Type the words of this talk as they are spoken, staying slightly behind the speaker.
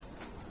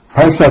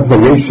Parashat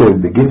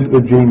Vayeshev begins with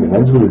a dream and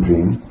ends with a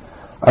dream.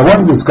 I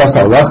want to discuss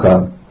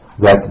halacha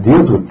that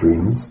deals with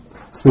dreams,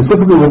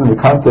 specifically within the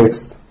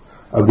context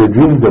of the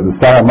dreams of the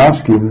Sarah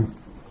Mashkim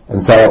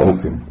and Sarah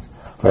Ophim.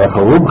 They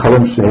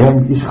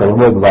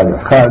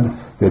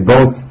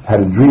both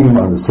had a dream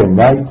on the same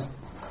night.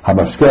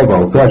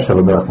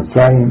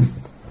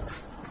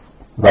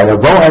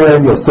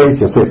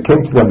 Yosef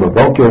came to them in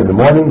the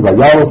morning,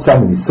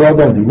 and he saw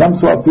them,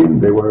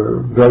 they were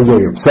very,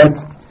 very upset.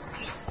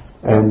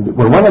 And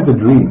when one has a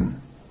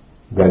dream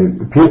that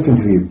it appears to him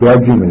to be a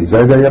bad dream and he's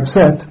very, very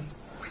upset,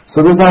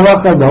 so there's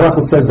halacha, and the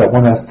halacha says that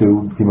one has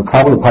to be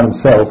makabel upon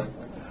himself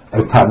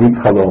a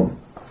ta'anit chalom,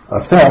 a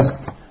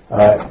fast,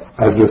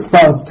 as a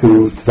response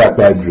to that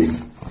bad dream.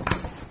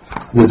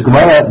 There's a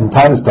Gemara in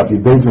Tanis Tafi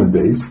Beis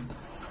Beis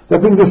that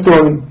brings a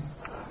story.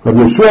 Rabbi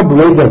Yeshua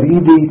B'Rei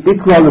Davidi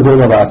Ikla Levei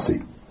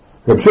Ravasi.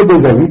 Rabbi Yeshua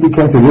B'Rei Davidi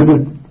came to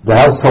visit the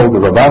household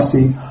of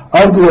Ravasi.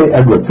 Avdei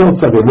Egla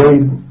Tilsa, they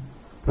made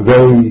a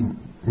very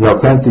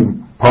fancy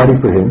party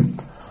for him.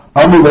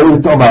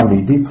 Amulei Tomar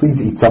Midi,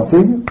 please eat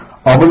something.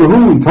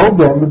 Amulahu, he told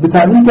them,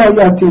 B'Tanita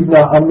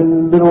Yativna, I'm in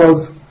the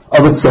middle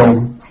of its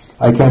own.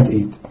 I can't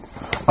eat.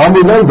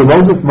 Amulei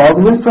V'Lozef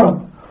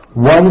Malv'Lifra.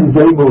 One is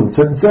able, in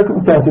certain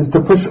circumstances, to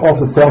push off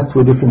the fast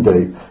to a different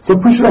day. So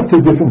push it off to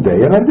a different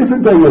day, and on a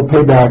different day you'll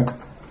pay back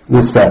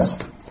this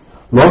fast.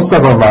 Don't you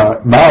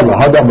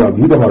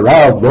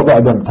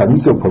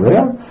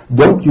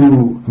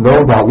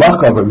know the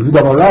halacha of Rav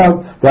Yehuda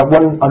Marav that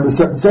one, under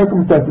certain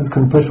circumstances,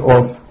 can push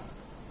off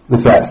the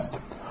fast?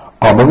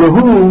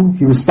 Amalahu,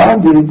 he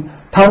responded,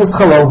 Tanis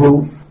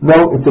Chalohu.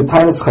 No, it's a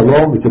Tanis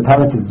Chalom, it's a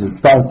Tanis as a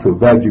response to a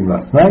bad dream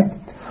last night.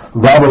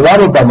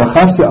 V'amarav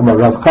b'machasya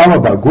amarav chama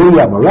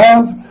b'aguya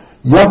amarav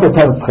yafa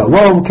Tanis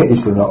Chalom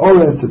ke'ish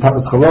l'na'ores. The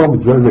Tanis Chalom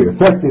is very, very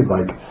effective,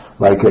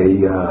 like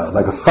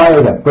a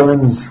fire that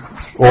burns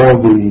all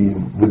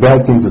the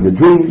bad things of the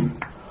dream.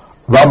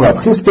 Ram Rav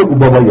Chisda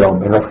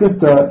u'bamayom, and Rav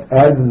Chisda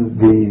added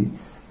the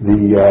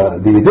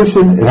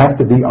addition, it has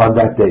to be on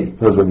that day.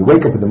 Because when you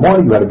wake up in the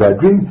morning, you had a bad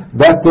dream,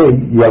 that day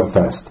you have a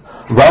fast.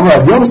 Ram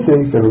Rav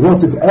Yosef, and Rav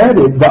Yosef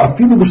added,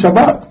 va'afilu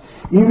b'Shabbat,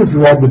 even if you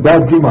had the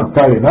bad dream on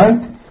Friday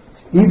night,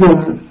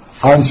 even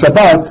on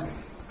Shabbat,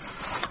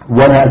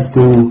 one has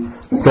to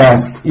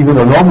fast, even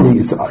though normally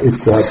it's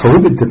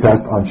prohibited to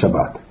fast on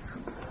Shabbat.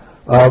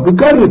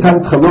 Regarding the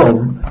Tanit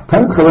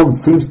Chalom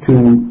seems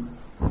to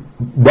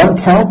run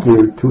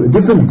counter to a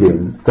different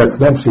din that's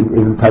mentioned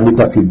in Tanit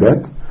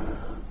Afibet.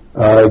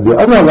 The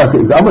other halacha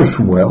is Amar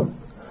Shmuel,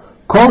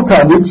 Kol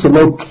Tanit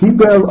Shelo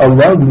Kibel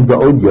Alav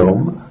Ba'od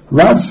Yom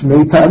Lav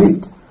Shmei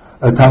Tanit.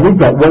 A Tanit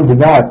that one did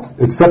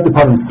not accept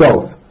upon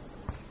himself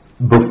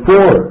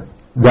before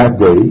that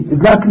day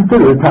is not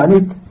considered a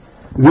Tanit.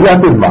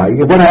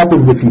 What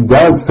happens if he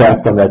does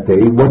fast on that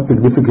day? What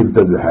significance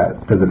does it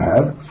have? It's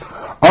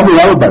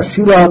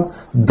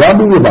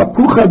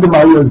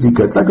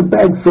like a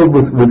bag filled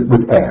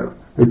with air.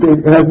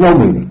 It has no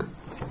meaning.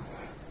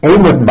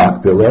 When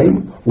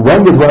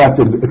does one have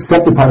to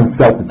accept upon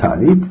himself the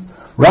Tanit?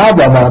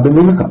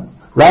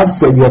 Rav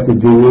said you have to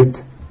do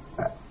it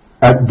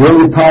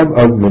during the time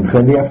of Mincha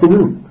in the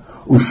afternoon.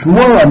 And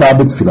Shmuel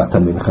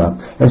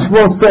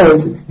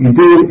said you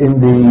do it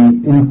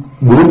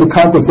within the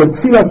context of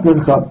Tfilas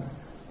Mincha.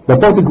 They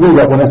both agree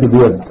that one has to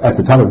do it at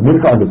the time of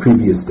Mincha on the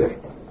previous day.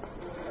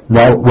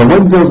 Now, when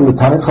one deals with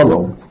the Tanit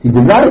Chalom, he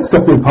did not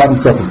accept it upon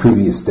himself the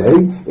previous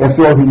day.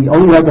 After all, he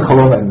only had the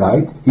Chalom at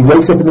night. He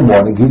wakes up in the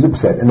morning, he's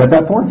upset, and at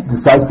that point, he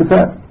decides to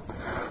fast.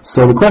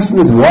 So the question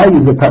is, why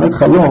is a Tanit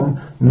Chalom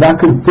not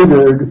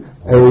considered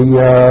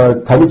a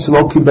Tanit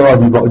Shelo Kibel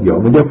Alav Ba'od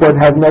Yom, and therefore it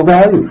has no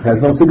value, it has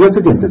no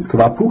significance. It's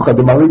Kavapucha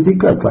D'Mali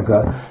Zika.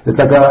 It's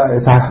a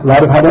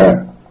lot of hot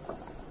air.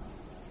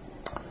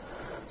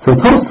 So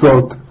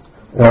Tosfot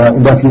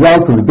in Daf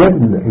Yudal from the bed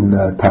in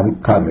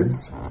Tanit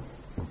comments,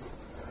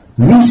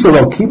 somebody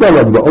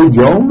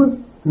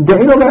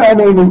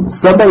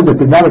that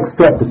did not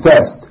accept the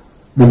fast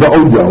in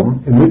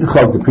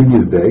Mincha of the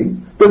previous day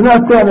does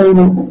not say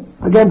Aneinu.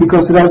 Again,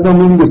 because it has no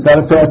meaning, it's not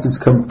a fast, it's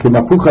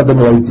Kemapucha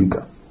D'Malei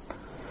Zika.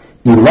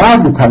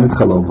 Ilav the Tanit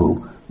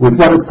Chalom, with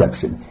one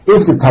exception.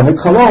 If the Tanit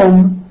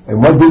Chalom,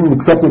 and one didn't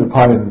accept it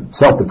upon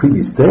himself the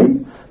previous day,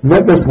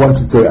 nevertheless one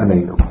should say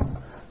Aneinu.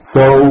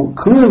 So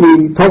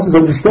clearly, Tosfos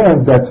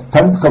understands that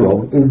Tanit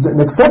Chalom is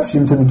an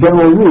exception to the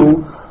general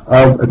rule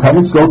of a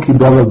Tanit Shelo Kibel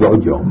Alav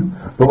Ba'od Yom.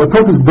 But what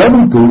Tosfos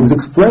doesn't do is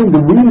explain the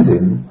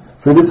reason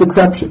for this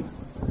exception.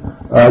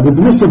 There's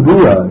a Mishnah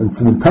Berurah in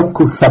Siman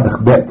Tavkuf Samech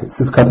Bet,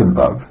 Sifkat and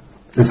Vav.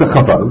 It's a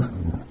Chavav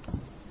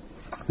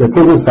that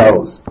says as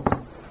follows: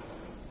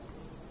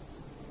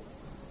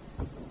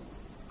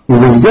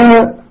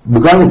 Ulezeh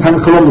began the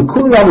Tanit Chalom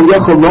lekuli am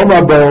yochel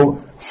loma bo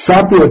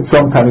shapir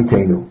etzom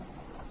tanitenu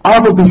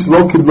ava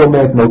bishlo kiblo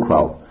me'et no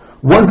klal.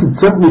 One could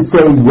certainly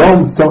say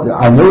Yom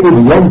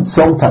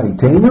Tzom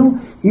Tanitenu,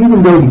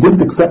 even though he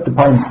didn't accept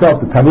upon himself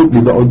the Tanit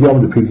Ba'od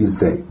Yom the previous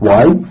day.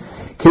 Why?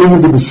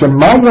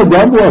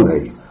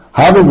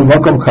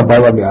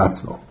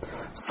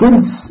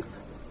 Since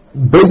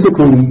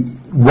basically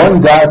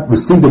one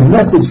received a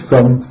message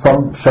from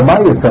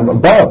Shamayim, from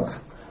above,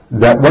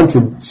 that one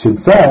should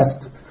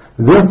fast.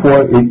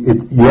 Therefore,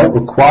 you don't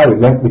require it.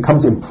 That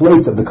becomes in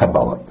place of the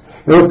Kabbalah.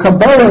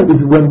 Kabbalah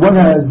is when one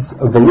has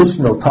a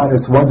volitional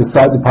tanis, one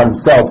decides upon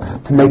himself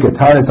to make a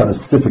tanis on a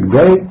specific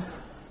day,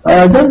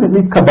 then it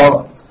needs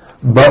Kabbalah.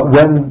 But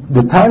when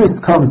the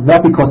tanis comes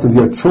not because of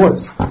your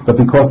choice, but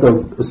because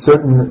of a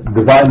certain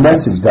divine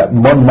message that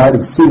one might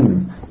have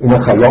seen in a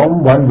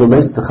chalom, one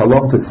relates the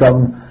chalom to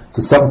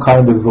some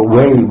kind of a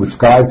way in which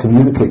God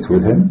communicates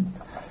with him,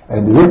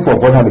 and therefore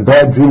if one had a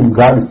bad dream,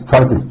 God is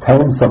trying to tell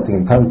him something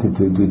and tell him to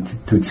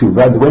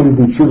tshuva. The way to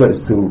do tshuva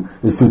is through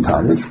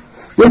tanis.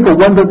 Therefore,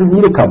 one doesn't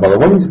need a Kabbalah.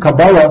 One needs a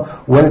Kabbalah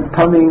when it's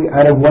coming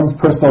out of one's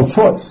personal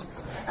choice.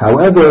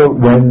 However,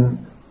 when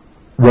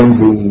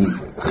the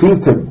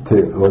chiv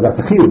or not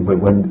the chiv, but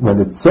when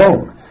the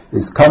tzom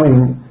is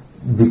coming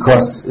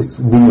because it's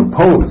being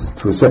imposed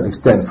to a certain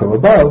extent from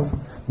above,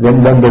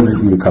 then one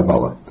doesn't need a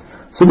Kabbalah.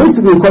 So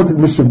basically, according to the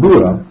Mishnah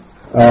Berurah,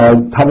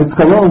 Tanis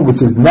Chalom,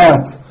 which is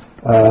not,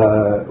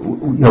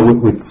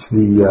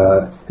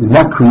 is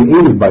not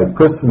created by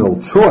personal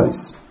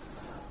choice,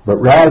 but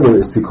rather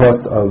it's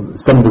because of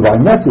some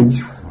divine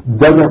message,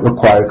 doesn't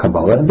require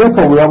Kabbalah, and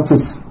therefore we're able to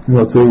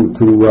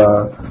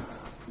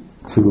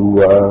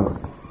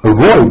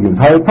avoid the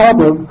entire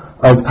problem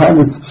of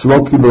Tanis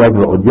Shelo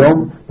Kibul Od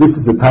Yom. This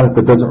is a Tanis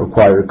that doesn't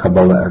require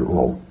Kabbalah at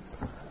all.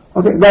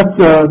 Okay, that's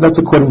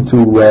according to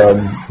the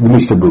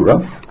Mishnah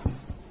Berurah.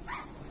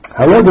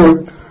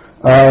 However,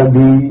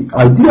 the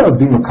idea of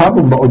being a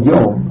Kabbalah Ma'od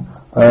Yom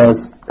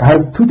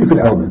has two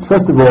different elements.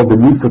 First of all, the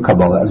need for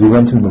Kabbalah, as we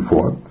mentioned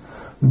before.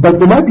 But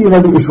there might be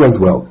another issue as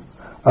well.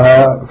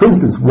 For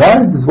instance,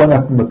 why does one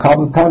have to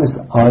makabel tanis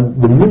on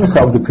the mincha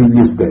of the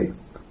previous day?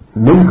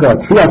 Mincha,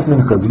 tfilas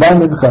mincha, zman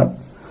mincha.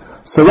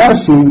 So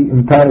Rashi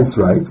in Tanis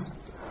writes,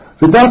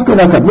 "V'davka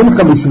nakat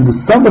mincha mishum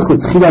d'samach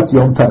l'tchilas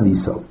yom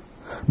ta'niso."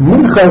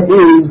 Mincha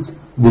is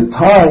the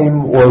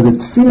time or the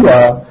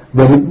tefillah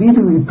that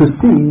immediately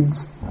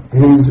precedes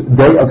his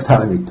day of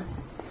Ta'anit.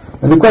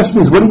 And the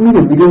question is, what do you mean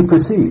immediately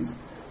precedes?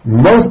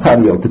 Most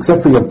Ta'aniyot,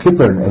 except for Yom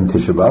Kippur and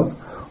Tisha B'Av,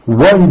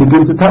 one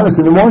begins the Tanis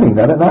in the morning,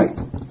 not at night.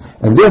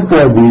 And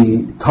therefore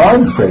the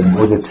time frame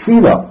or the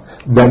tefillah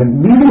that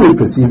immediately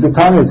precedes the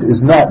Tanis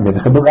is not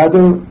Mincha, but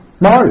rather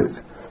Mariv.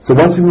 So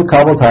one should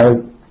makabel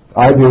Tanis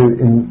either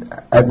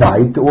at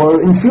night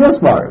or in Tfilas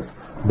Mariv.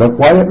 But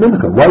why at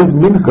Mincha? Why is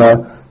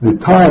Mincha the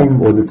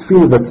time or the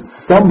tefillah that's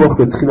samuch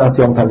the Tchilas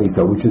Yom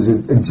Tanisa, which is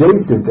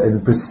adjacent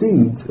and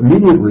precedes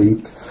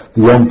immediately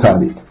the Yom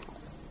Tanit?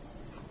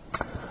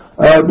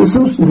 The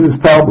solution to this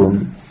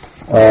problem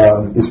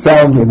is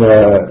found in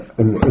a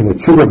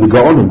tshuva of the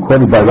Gaonim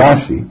quoted by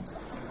Rashi,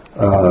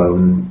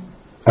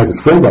 as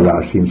explained by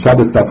Rashi in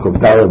Shabbos Daf Chav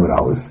Daled Amud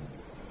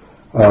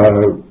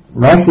Aleph.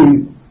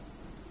 Rashi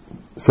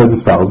says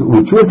as follows: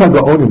 "U'tshuvas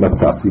ha-Gaonim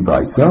matzasi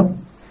braysa."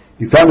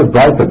 He found a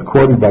braysa that's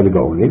quoted by the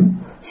Gaonim.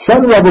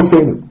 Shanu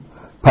Rabbeinu,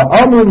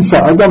 Pa'amim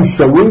sha'adam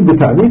shawil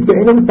b'ta'anit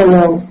ve'eno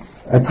mitpalel.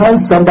 At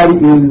times somebody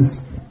is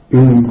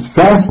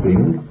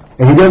fasting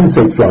and he doesn't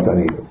say Tfilat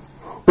Anenu.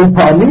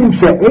 U'pa'amim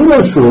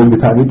sha'eno shawil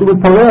b'ta'anit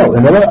ve'mitpalel.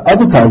 And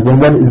other times when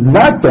one is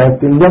not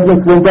fasting,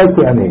 nevertheless one does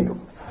say Anenu.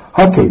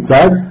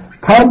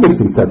 Ha'ketzad, kam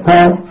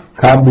b'knisata,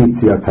 kam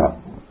b'yitziata.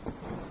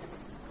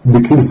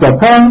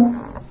 B'knisata,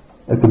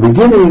 at the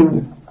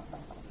beginning,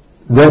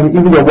 then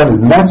even though one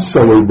is not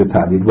sholei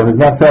b'tanit, one is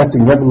not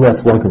fasting,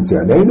 nevertheless one can say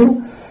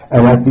Anenu.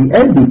 And at the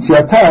end,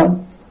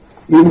 b'tziata,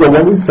 even though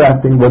one is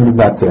fasting, one does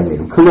not say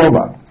Anenu.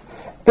 Koloma,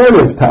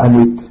 erev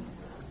ta'anit,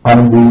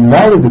 on the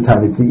night of the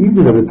Tanit, the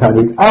evening of the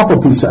Tanit,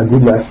 afal pi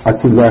she'adid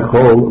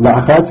atilechol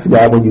la'achar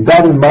tefillah, when you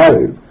daven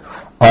Mariv,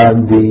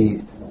 on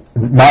the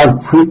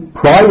Mariv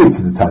prior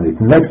to the Tanit,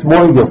 the next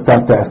morning you'll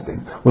start fasting.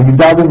 When you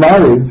daven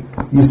Mariv,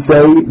 you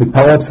say the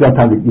Palat Tefillah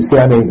Tanit, you say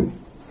Anenu,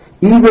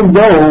 even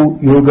though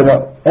you're going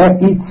to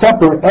eat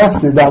supper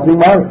after davening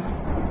Mariv.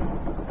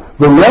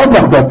 The Yom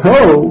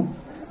Bato,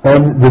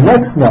 and the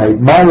next night,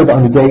 Mariv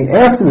on the day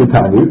after the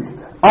Tanit,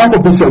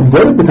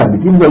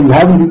 even though you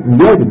haven't eaten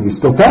yet and you're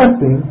still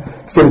fasting,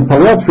 so then you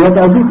don't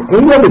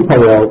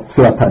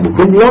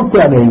say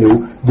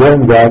Anenu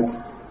during that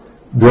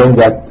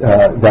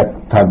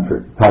time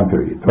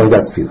period, during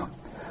that tefillah.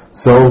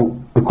 So,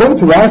 according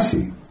to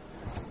Rashi,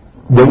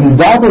 when you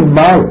daven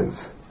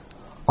Mariv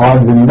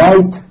on the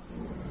night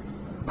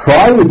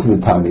prior to the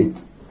Tanit,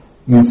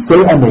 you'd say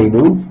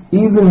Anenu,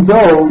 even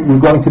though you're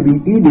going to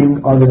be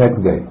eating on the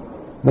next day.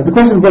 Now the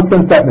question is, what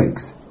sense that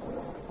makes?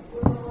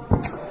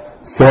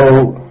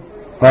 So,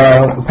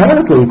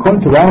 apparently,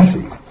 according to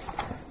Rashi,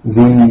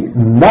 the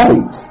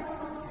night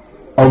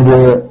of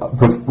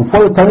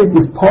before the Tanit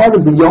is part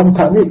of the Yom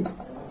Tanit,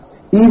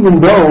 even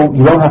though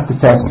you don't have to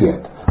fast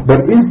yet.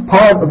 But it is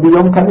part of the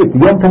Yom Tanit. The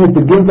Yom Tanit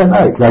begins at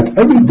night. Like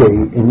every day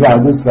in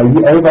Yadus,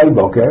 Erev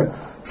Boker,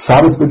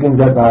 Shabbos begins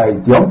at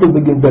night, Yom Tov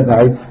begins at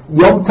night,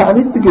 Yom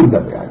Tanit begins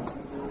at night.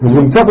 Because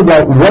when you talk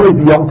about what is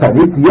the Yom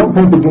Tanit, the Yom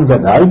Tanit begins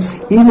at night,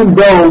 even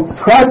though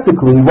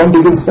practically one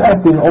begins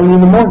fasting only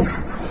in the morning.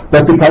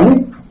 But the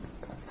Tanit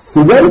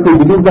theoretically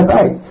begins at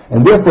night.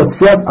 And therefore,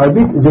 Tfilat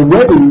Arvit is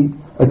already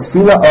a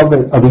tefillah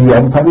of a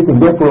Yom Tanit,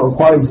 and therefore it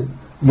requires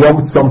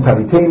Yom Tzom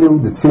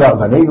Tanitenu, the tefillah of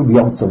Anenu, the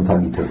Yom Tzom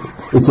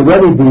Tanitenu. It's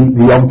already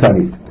the Yom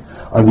Tanit.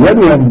 On the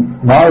other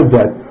hand, now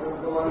that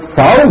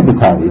follows the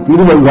Tanit,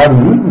 even though you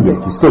haven't eaten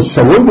yet, you still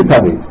shalom the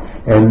Tanit,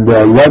 and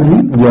you haven't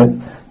eaten yet,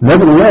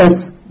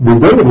 nevertheless, the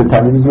day of the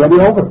Tanit is already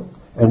over.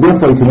 And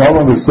therefore you can no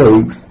longer say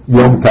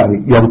Yom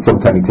Tzom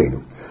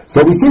Tanitenu.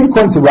 So we see,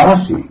 according to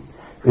Rashi,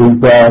 is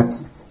that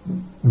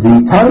the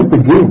Tanit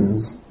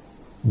begins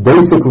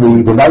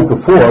basically the night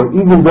before,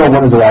 even though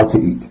one is allowed to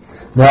eat.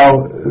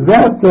 Now, the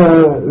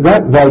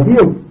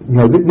idea,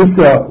 this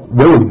way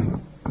of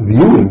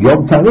viewing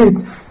Yom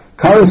Tanit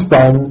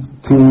corresponds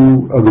to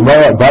a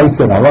Gemara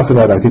Baisa and Halacha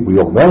that I think we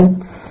all know.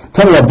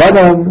 Tani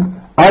Rabbanan,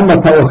 An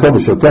Matay Ochel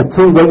V'Shotet,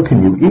 till when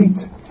can you eat?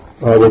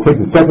 We'll take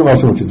the second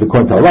lesson, which is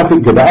according to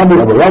Halacha. Geda'ami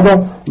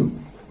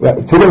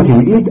Amarava, till when can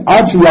you eat?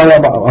 Ad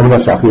Shiyayam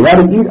Amarashach, you're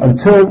allowed to eat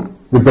until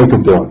the break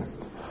of dawn.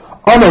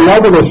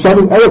 Amarava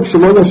L'Shanim Erek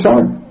Shelo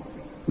Yashan.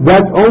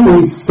 That's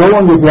only so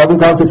long as you haven't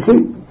gone to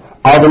sleep.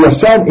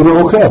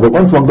 But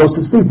once one goes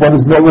to sleep, one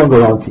is no longer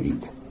allowed to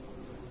eat.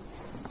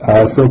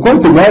 So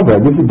according to Rava,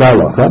 this is the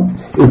halacha,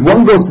 if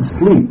one goes to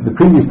sleep the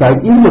previous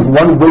night, even if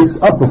one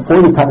wakes up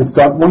before the time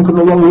starts, one can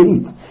no longer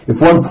eat. If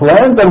one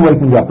plans on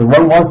waking up and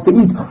one wants to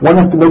eat, one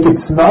has to make it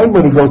tonight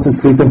when he goes to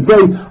sleep and say,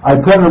 I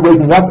plan on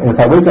waking up, and if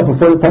I wake up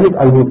before the time,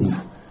 I will eat.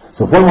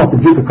 So if one wants to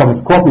drink a cup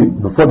of coffee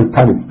before the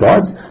time it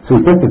starts, so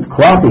he sets his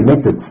clock, he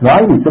makes it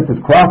tonight, he sets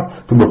his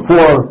clock to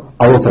before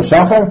Aros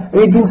HaShachar,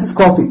 and he drinks his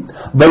coffee.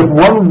 But if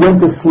one went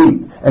to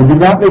sleep and did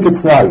not make it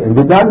tonight, and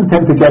did not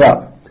intend to get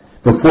up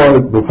before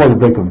the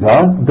break of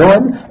dawn,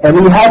 and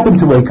he happened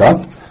to wake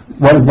up,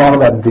 one is not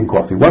allowed to drink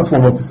coffee. Once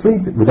one went to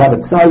sleep, without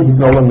a tonight, he's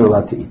no longer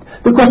allowed to eat.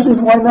 The question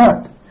is, why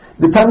not?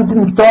 The Tanit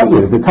didn't start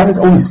yet. If the Tanit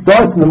only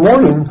starts in the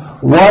morning,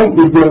 why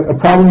is there a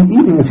problem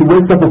eating if he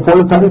wakes up before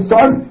the Tanit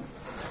started?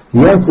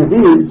 The answer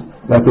is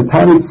that the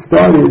Tanit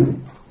started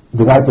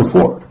the night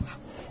before.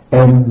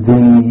 And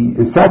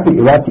the fact that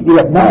you're allowed to eat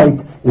at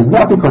night is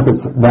not because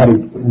it's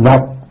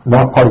not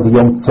part of the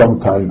Yom Tzom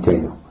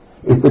Tanitenu.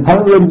 If the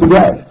Tanit already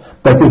began.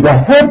 But there's a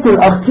heter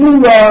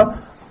achila,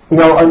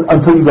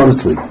 until you go to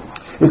sleep.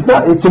 It's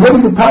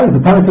already the Tanit. The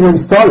Tanit's already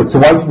started, so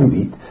why can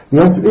you eat?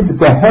 The answer is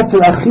it's a heter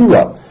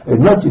achila.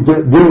 Unless you're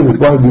dealing with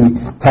one of the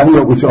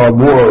Taniyot which are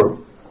more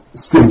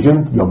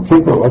stringent, Yom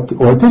Kippur or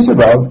Tisha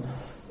B'Av,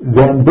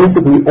 then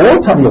basically all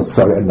Taniyot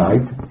start at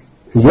night.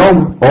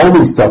 Yom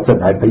always starts at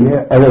night.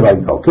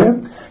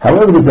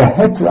 However, there's a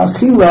heter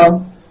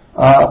achila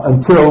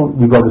until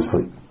you go to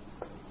sleep.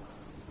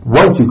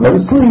 Once you go to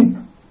sleep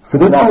for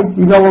the night,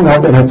 you no longer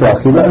have that heter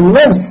achila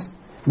unless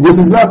this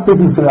is not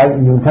sleeping for the night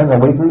and you intend on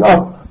waking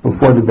up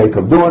before the break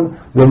of dawn.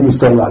 Then you're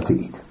still allowed to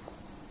eat.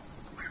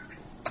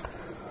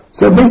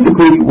 So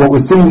basically, what we're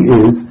saying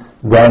is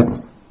that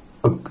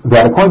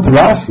according to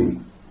Rashi,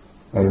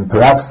 and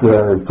perhaps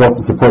it's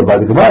also supported by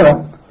the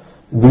Gemara,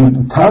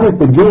 the Tanit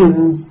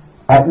begins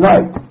at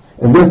night,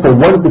 and therefore,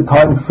 what is the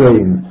time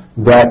frame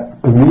that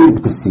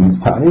immediately precedes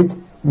Tanit?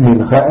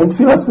 Mincha and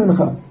Tfilas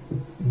Mincha.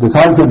 The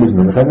time frame is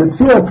Mincha, and the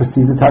Tfilah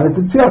precedes the Tanit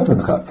is Tfilas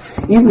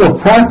Mincha. Even though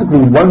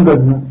practically one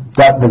does not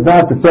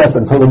have to fast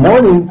until the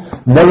morning,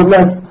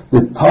 nevertheless,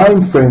 the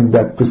time frame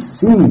that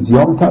precedes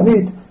Yom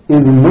Tanit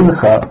is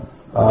Mincha.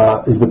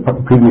 Is the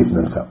previous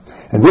mincha,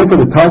 and therefore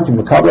the time to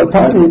makabel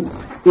Tanit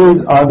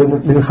is on the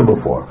mincha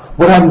before.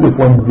 What happens if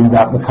one did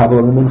not makabel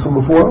on the mincha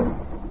before?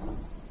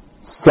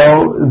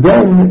 So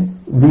then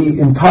the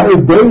entire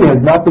day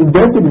has not been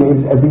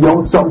designated as a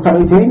Yom Tzom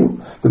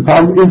Tanitenu. The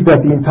problem is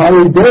that the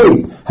entire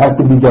day has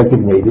to be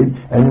designated,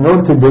 and in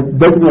order to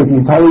designate the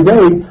entire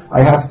day,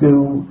 I have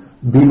to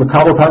be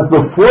makabel Tanit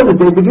before the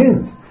day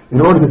begins.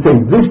 In order to say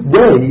this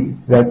day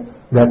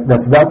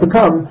that's about to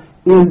come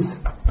is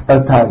a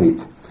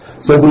Tanit.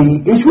 So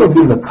the issue of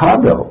being a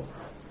makabel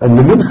and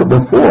the mincha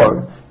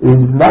before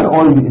is not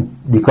only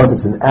because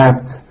it's an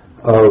act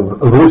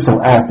of a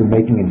volitional act of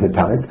making it into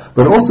Tanit,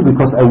 but also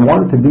because I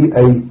want it to be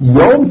a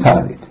Yom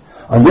Tanit.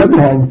 On the other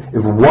hand,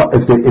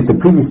 if the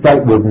previous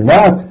night was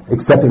not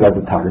accepted as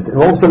a Tanit, and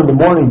all of a sudden in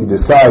the morning you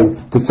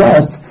decide to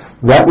fast,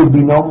 that would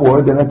be no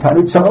more than a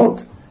Tanit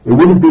Shalot. It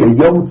wouldn't be a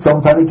Yom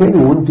Tzom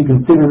Tanitenu. It wouldn't be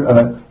considered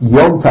a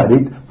Yom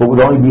Tanit, but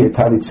would only be a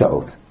Tanit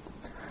Shalot.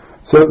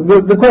 So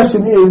the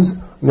question is,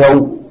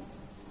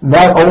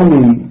 not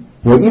only,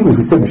 even if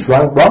we say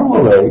Mishra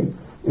Ramale,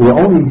 it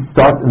only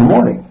starts in the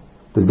morning.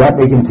 Does that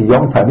make him to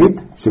Yom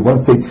Tanit? Should one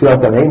say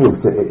Tfilas Anenu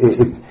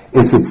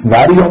if it's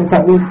not a Yom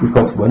Tanit,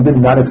 because one did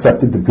not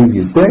accept it the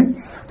previous day?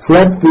 So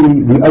that's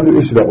the other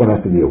issue that one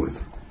has to deal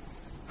with.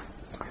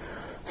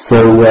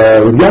 So,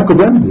 Rabbi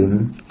Yaakov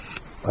Emden,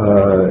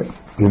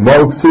 in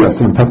Moruk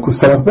Tziyas, in Tavkuf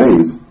Samach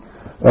Beis,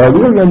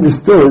 really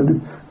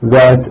understood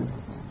that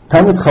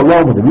Tanit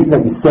Chalom, the reason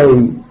that you say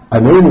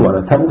Anenu on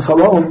a Tanit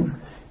Chalom,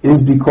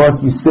 is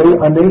because you say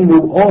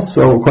Anenu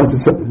also, according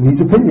to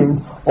these opinions,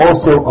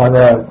 also on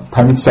a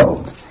Tanit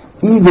Shalot.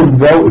 Even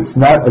though it's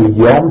not a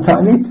Yom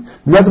Tanit,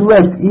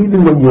 nevertheless,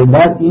 even when you're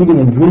not eating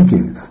and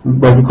drinking,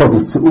 but because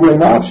it's Tzu'urei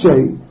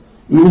Nafshei,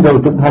 even though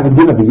it doesn't have a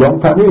din of a Yom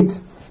Tanit,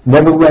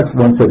 nevertheless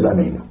one says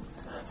Anenu.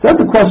 So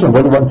that's a question of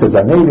whether one says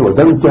Anenu or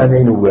doesn't say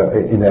Anenu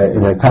in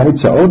a Tanit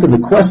Sha'ot, and the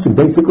question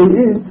basically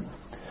is,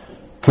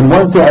 can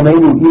one say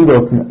Anenu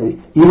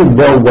even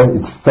though one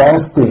is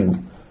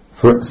fasting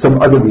for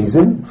some other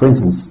reason? For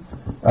instance,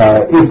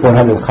 if one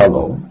had a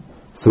Chalom,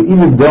 so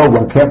even though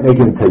one can't make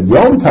it into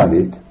Yom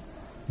Tanit,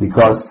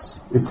 because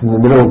it's in the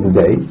middle of the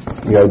day,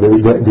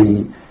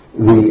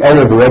 the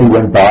Erev already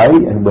went by,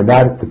 and we're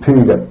not at the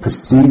period that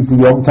precedes the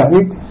Yom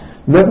Tanit,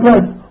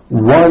 nevertheless,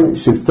 one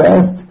should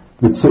fast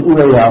the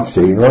Tzu'urei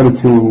Afshe in order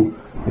to,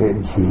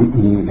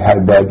 he had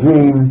a bad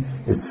dream,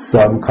 it's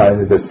some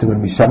kind of a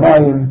Siman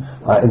Mishamayim,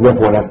 and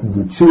therefore one has to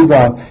do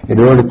tshuva in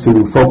order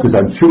to focus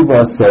on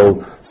tshuva,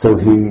 so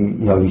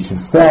he should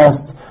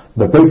fast,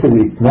 but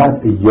basically it's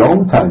not a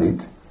Yom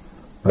Tanit,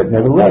 but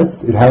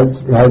nevertheless it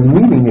has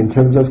meaning in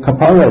terms of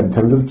kapara, in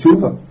terms of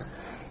tshuva.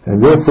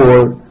 And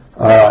therefore,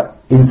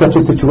 in such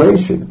a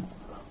situation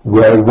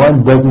where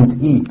one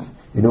doesn't eat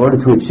in order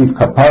to achieve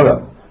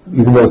kapara,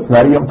 even though it's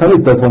not a Yom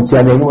Tanit, does one say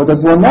Anenu or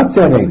does one not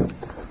say Anenu?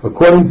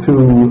 According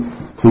to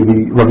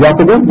the Rav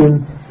Yaakov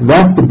Emden,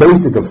 that's the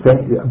basis of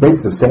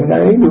saying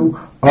Anenu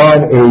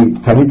on a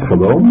Tanit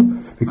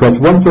Chalom, because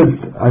one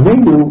says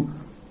Anenu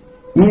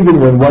even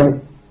when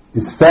one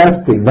is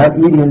fasting, not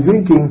eating and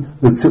drinking,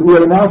 with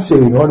Tzu'urei Nafshe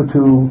in order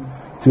to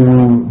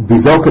be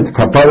Zocher to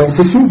kapara and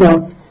to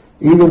tshuva,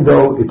 even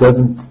though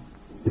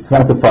it's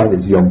not defined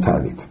as Yom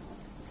Tanit.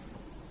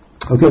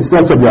 Okay, so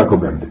that's Rav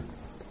Yaakov Emden.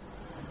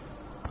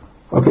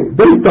 Okay,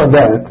 based on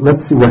that,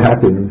 let's see what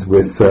happens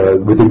with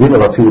the din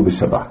of Afilu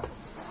b'Shabbat.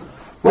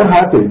 What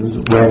happens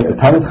when a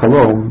Tanit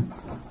Chalom,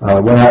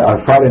 on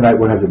Friday night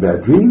one has a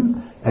bad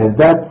dream, and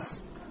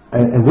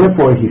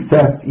therefore he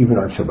fasts even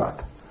on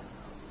Shabbat?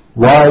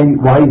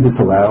 Why is this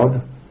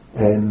allowed,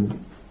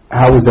 and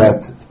how is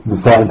that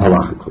defined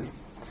halachically?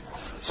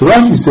 So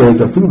Rashi says,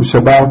 Afilu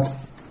b'Shabbat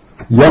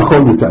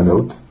yachol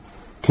l'tanot.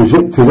 Oh, by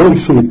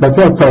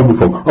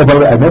the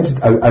way,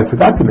 I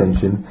forgot to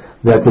mention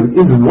that there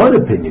is one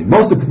opinion.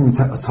 Most opinions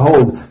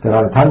hold that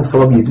on a Tanit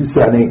Chalom you do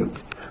say Anenu.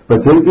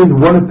 But there is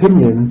one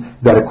opinion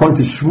that according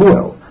to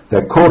Shmuel,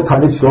 that Kol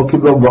Tanit Shelo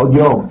Kiblo Ba'od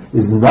Yom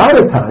is not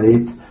a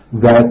Tanit,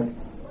 that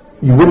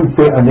you wouldn't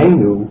say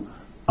Anenu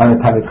on a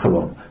Tanit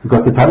Chalom.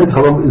 Because the Tanit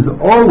Chalom is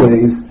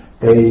always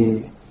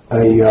a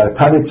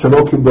Tanit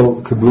Shelo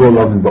Kiblo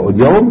Olam Ba'od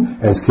Yom,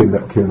 as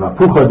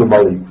Kimapucha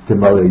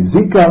Demale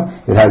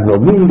Zika, it has no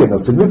meaning and no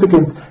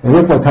significance, and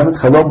therefore Tanit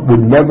Chalom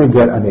would never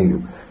get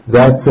Anenu.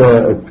 That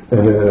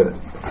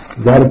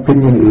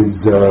opinion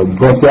is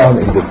brought down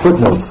in the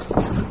footnotes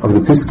of the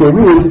Piskei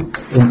Rid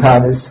in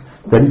Tanis,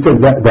 that he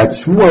says that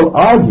Shmuel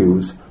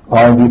argues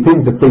on the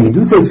opinions that say you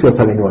do say Tfilas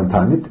Anenu on a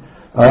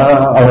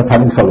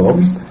Tanit Chalom,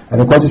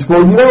 and according to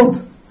Shmuel you don't.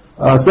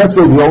 So that's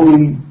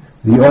really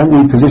the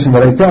only position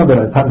that I found that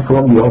on a Tanit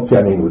Chalom you don't say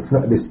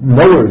Anenu. There's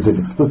nowhere is it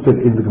explicit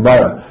in the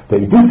Gemara that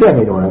you do say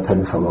Anenu on a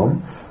Tanit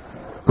Chalom,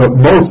 but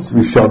most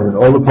Rishonim and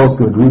all the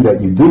poskim agree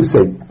that you do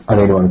say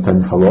Anenu on a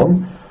Tanit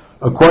Chalom.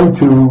 According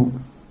to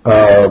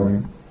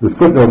the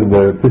footnote in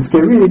the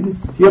Piskei Rid,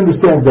 he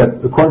understands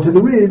that according to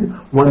the Rid,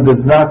 one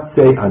does not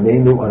say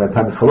Anenu on a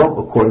Tanit Chalom,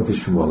 according to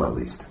Shmuel at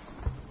least.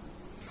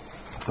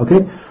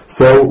 Okay,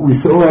 so we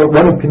saw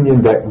one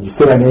opinion that you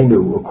say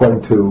Anenu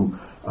according to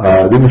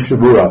the Mishnah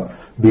Berurah,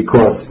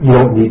 because you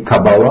don't need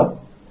Kabbalah,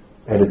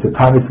 and it's a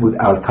Tanis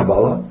without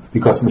Kabbalah,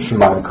 because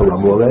Mishman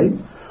Karamole.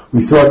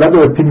 We saw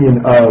another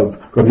opinion of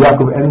Rabbi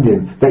Yaakov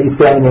Emden that you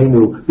say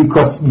Anenu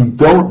because you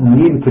don't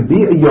need it to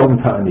be a Yom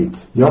Tanit.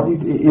 You don't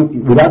need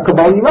it, without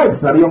Kabbalah, you're right,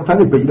 it's not a Yom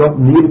Tanit, but you don't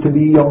need it to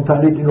be a Yom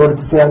Tanit in order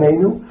to say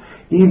Anenu.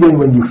 Even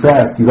when you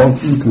fast, you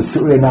don't eat with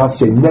Tzu'urei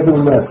Nafshe,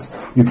 nevertheless,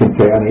 you can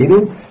say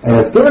Anenu. And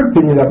a third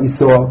opinion that we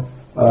saw,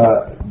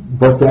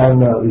 brought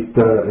down at least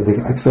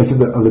the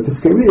explanation of the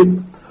Piskei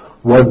Rid,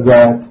 was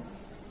that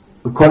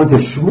according to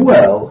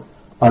Shmuel,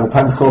 on a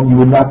Tanit Chalom you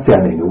would not say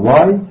Anenu.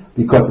 Why?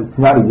 Because it's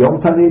not a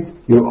Yom Tanit,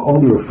 you're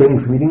only refraining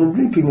from eating and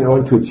drinking in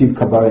order to achieve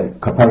kapara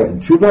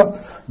and tshuva,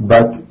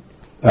 but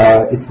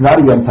it's not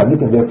a Yom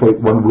Tanit, and therefore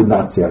one would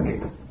not say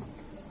Anenu.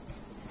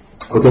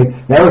 Okay,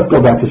 now let's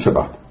go back to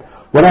Shabbat.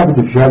 What happens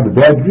if you have the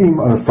bad dream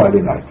on a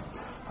Friday night?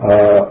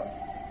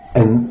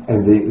 According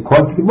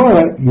to the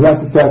Gemara, you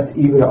have to fast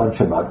even on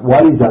Shabbat.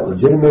 Why is that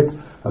legitimate?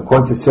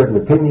 According to certain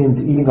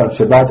opinions, eating on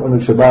Shabbat, on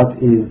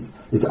Shabbat is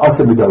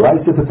asur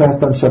midaraisa to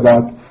fast on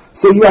Shabbat.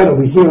 So you had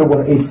over here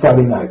one ate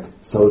Friday night.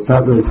 So it's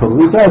not really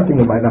totally fasting,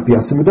 it might not be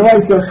asur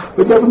midaraisa,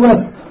 but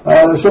nevertheless,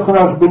 Shulchan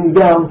Aruch brings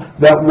down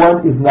that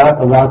one is not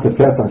allowed to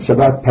fast on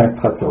Shabbat past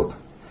Chatzot.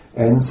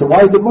 And so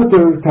why is it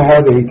mutter to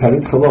have a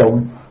Tanit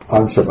Chalom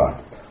on Shabbat?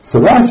 So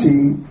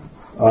Rashi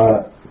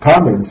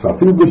comments,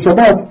 Afilu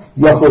b'Shabbat,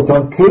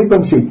 yachoton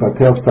kevan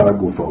sheitpater tzara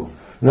gufo.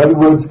 In other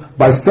words,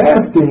 by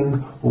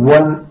fasting,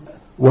 one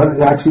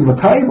is actually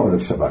makayim on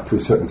Shabbat to a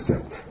certain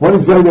extent. One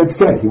is very, very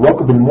upset. He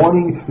woke up in the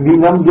morning, he's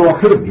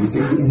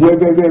very,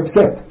 very, very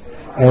upset.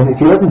 And if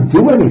he doesn't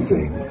do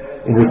anything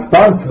in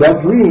response to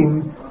that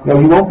dream, he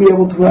won't be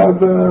able to have,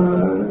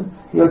 to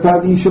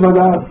have Yishuv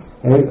Hadas.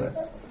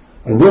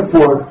 And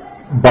therefore,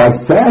 by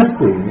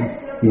fasting,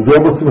 he's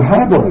able to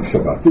have Oneg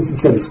Shabbat. This is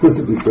said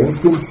explicitly, for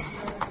instance,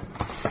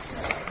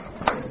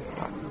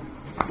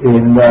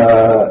 in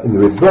the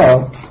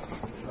Ritva.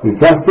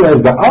 Ritva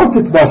says, "Va'al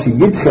titma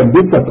sheyidchem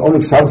mitzvahs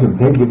Oneg Shabbos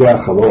v'mpein givei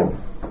hachalom."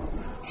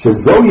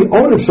 Shezoi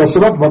Oneg shel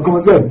Shabbat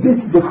b'makom hazeh.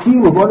 This is a key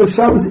of Oneg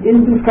Shabbos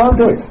in this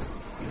context.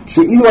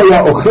 She'ilu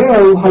haya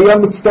ochel haya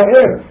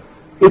mitzta'er.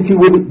 If he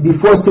would be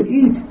forced to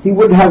eat, he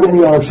wouldn't have any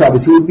Oneg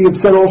Shabbos. He would be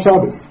upset all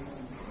Shabbos.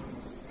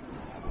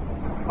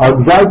 Al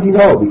gzar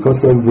dino,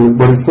 because of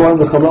what he saw in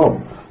the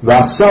Chalom.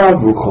 V'achshav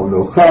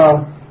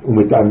v'chonocha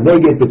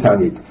u'mitaneged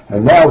b'tanit.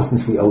 And now,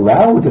 since we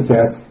allow him to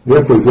fast,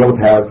 therefore he's able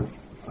to have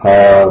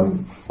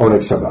Oneg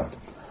Shabbat.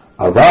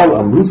 Aval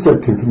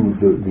Amrusa continues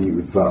the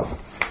Ritva.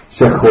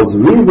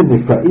 Shechozrim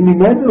v'nifra'im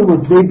imenu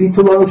v'plei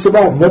bitul Oneg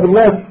Shabbat.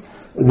 Nevertheless,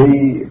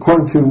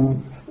 according to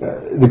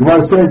the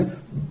Gemara says,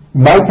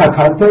 "My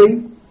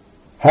takante."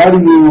 How do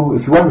you,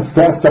 if you want to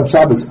fast on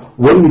Shabbos,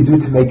 what do you do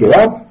to make it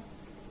up?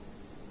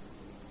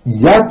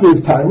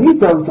 Yativ ta'anit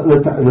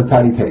the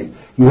ta'anitei.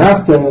 You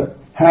have to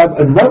have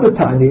another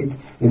ta'anit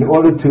in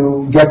order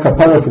to get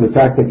kapara for the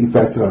fact that you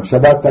fasted on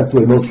Shabbat. That's the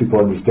way most people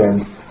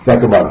understand that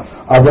Gemara.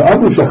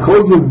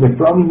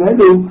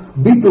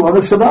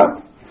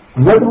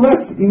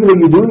 Nevertheless, even though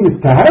you're doing this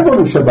to have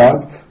Oneg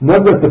Shabbat,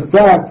 nevertheless the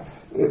fact,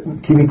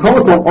 Oneg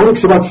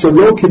Shabbat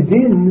shelo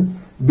kedin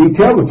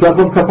bitel v'tzach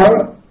of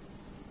kapara.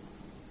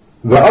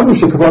 The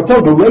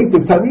late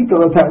of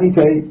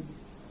Tanita,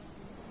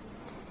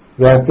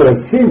 that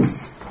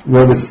since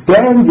the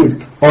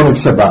standard Oneg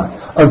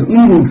Shabbat of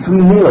eating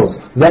 3 meals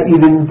that you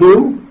didn't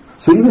do,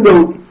 so even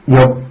though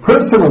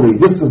personally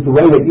this was the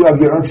way that you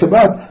have your Oneg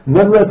Shabbat,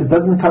 nevertheless it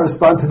doesn't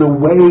correspond to the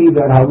way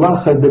that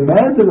halacha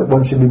demanded that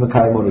one should be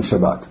Mekayim Oneg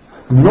Shabbat.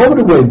 No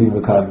other way to be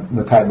Mekayim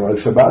Oneg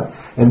Shabbat,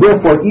 and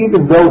therefore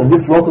even though in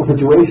this local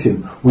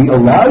situation we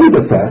allow you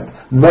to fast,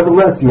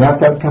 nevertheless you have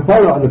to have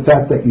kapara on the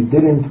fact that you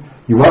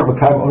weren't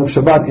Mekayim Oneg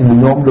Shabbat in the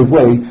normative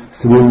way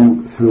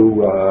through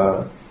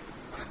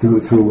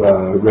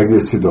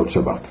regular Sudot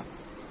Shabbat.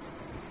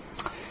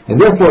 And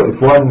therefore, if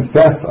one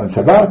fasts on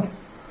Shabbat,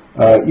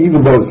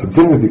 even though it's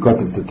legitimate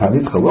because it's a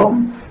Tanit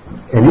Chalom,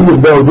 and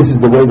even though this is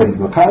the way that he's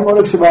Mekayim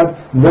Oneg Shabbat,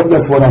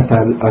 nevertheless one has to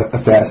have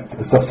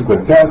a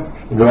subsequent fast,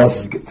 in order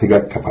to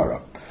get kapara.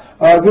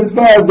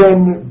 Ritva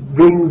then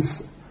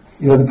brings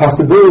the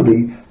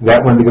possibility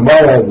that when the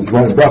Gemara is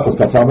one of brachos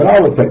that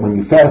when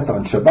you fast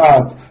on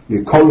Shabbat,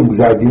 you kolim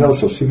gzar dino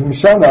shel shivim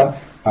shana,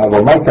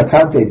 v'may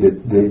takante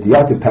the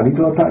diativ tanit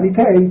lo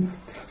ta'anitei.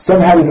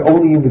 Some have it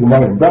only in the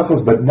Gemara in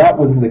brachos, but not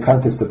within the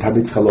context of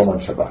tanit chalom on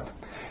Shabbat.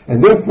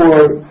 And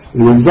therefore,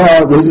 the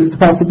Rizal raises the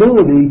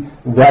possibility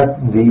that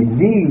the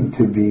need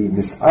to be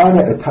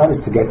mis'ana at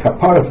tanis to get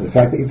kapara for the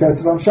fact that you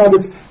fasted on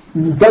Shabbos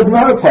does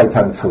not apply to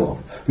tanit chalom,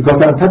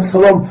 because on tanit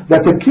chalom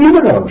that's a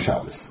kibbutz on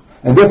Shabbos.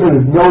 And therefore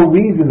there's no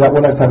reason that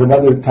one has to have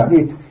another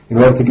tanit in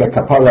order to get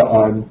kapara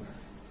on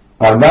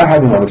not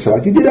having Oneg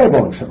Shabbat. You did have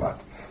Oneg Shabbat.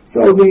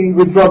 So the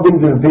Ritva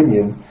brings an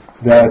opinion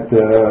that,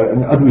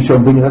 and other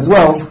Rishonim opinion as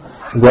well,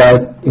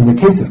 that in the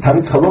case of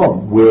Tanit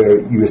Chalom, where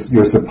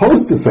you're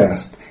supposed to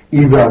fast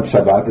even on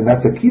Shabbat, and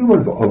that's a kiyum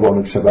of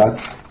Oneg Shabbat,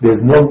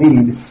 there's no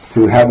need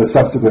to have a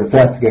subsequent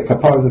fast to get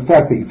kapara of the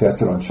fact that you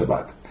fasted on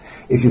Shabbat.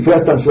 If you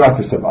fast on Shabbat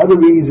for some other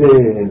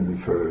reason,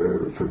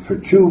 for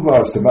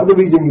tshuva, or some other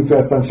reason you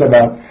fast on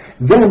Shabbat,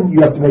 then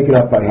you have to make it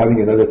up by having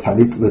another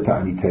Tanit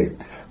L'Ta'anitei.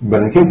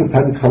 But in the case of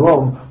Tanit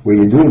Chalom, where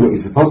you're doing what you're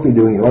supposed to be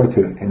doing in order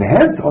to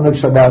enhance Oneg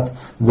Shabbat,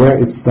 there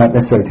it's not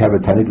necessary to have a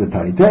Tanit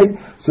L'Ta'anitei.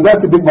 So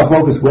that's a big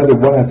machlokus whether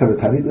one has to have a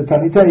Tanit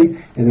L'Ta'anitei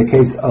in the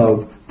case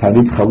of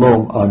Tanit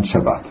Chalom on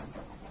Shabbat.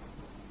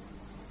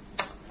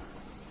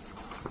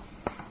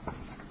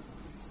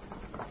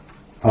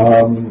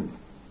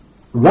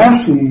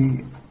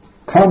 Rashi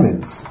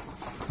comments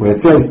when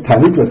it says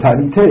Tanit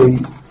L'Ta'anitei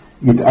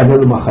Yit'aneh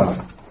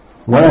L'Machar.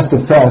 One has to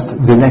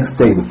fast the next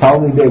day, the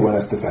following day one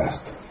has to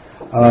fast.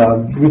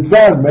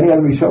 Ritva, many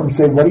other Rishonim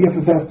say, why do you have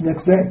to fast the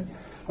next day?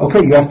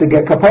 Okay, you have to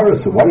get kapara,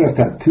 so why do you have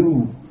to have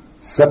 2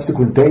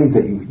 subsequent days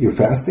that you're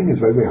fasting? It's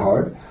very, very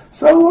hard.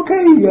 So,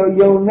 okay,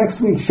 you'll next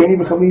week, Sheni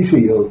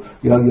v'Chamishi,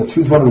 you'll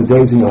choose one of the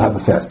days and you'll have a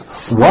fast.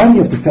 Why do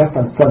you have to fast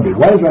on Sunday?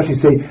 Why does Rashi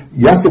say,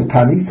 Yasef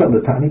Tanisa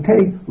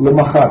L'Ta'anitei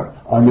L'Machar,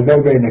 on the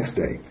very, very next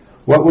day?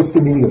 What's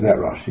the meaning of that,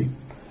 Rashi?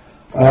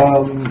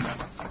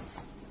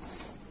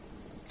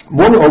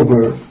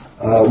 Moreover,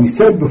 we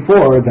said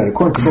before that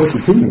according to both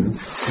opinions,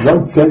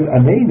 one says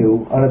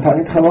Aneinu on a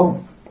Tanit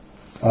Chalom.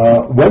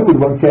 When would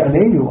one say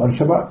Aneinu on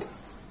Shabbat?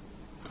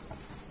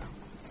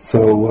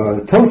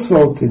 So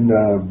Tosfot in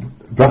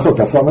Brachot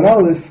Aflam and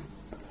Aleph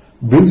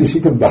brings the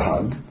sheet of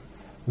Bahag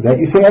that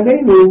you say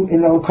Aneinu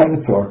in Elokai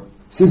Netzor.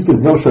 Since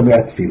there's no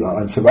Shomei Tefillah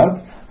on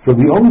Shabbat, so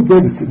the only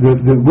way to say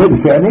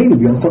Aneinu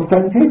beyond some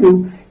Tanit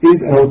Helu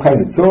is Elokai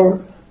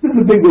Netzor. There's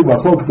a big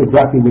machlokas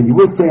exactly when you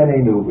would say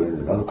Aneinu,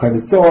 Elokai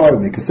Netzor,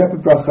 make a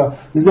separate bracha.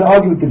 There's an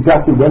argument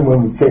exactly when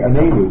one would say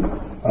Aneinu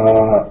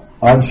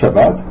on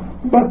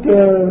Shabbat, but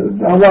the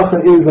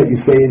halacha is that you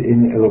say it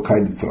in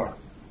Elokai Netzor.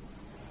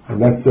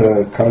 And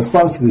that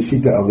corresponds to the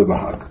Shita of the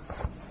Bahag.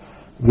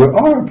 There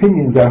are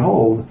opinions that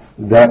hold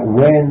that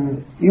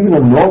when even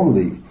though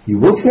normally you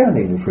will say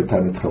Aneinu for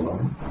Tanit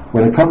Chalom,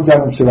 when it comes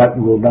out on Shabbat,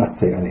 you will not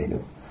say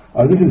Aneinu.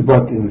 This is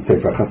brought in the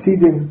Sefer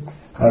Hasidim,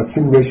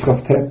 Sin Reish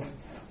Chav Tet,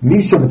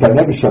 Misha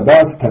Metaneh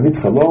B'Shabbat Tanit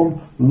Chalom,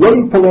 Lo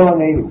Yipalel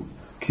Aneinu,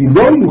 Ki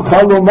Lo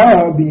Yuchal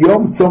Lomar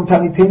B'Yom Tzom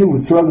Tanitenu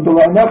V'Tzura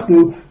Gdola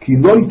Anachnu, Ki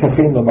Lo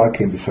Yitachen Lomar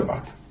Ken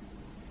B'Shabbat.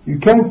 You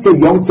can't say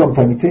Yom Tzom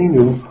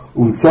Tanitenu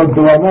on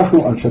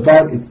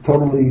Shabbat. It's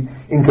totally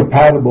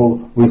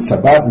incompatible with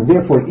Shabbat, and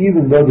therefore,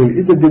 even though there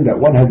is a din that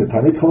one has a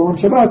Tanit Chalom on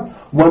Shabbat,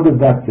 one does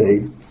not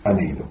say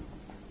Aneinu.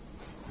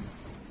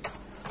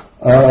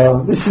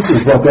 This shit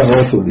is brought down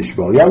also in the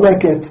Shmuel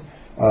Yareket,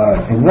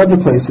 and in other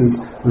places,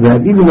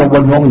 that even though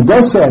one normally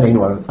does say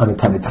Aneinu on a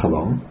Tanit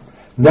Chalom,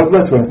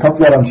 nevertheless, when it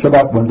comes out on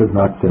Shabbat, one does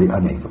not say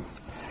Aneinu.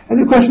 And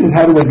the question is,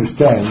 how to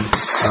understand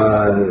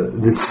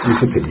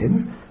this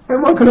opinion?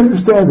 And one can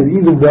understand that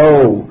even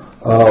though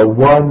even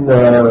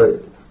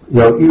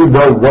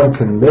though one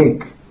can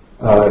make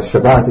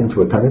Shabbat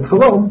into a Tanit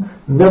Chalom,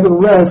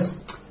 nevertheless,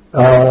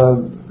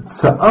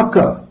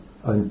 tza'aka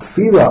and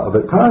tefillah of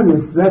a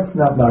tanis, that's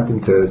not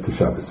matim to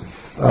Shabbos.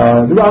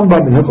 The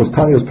Rambam in Hilchos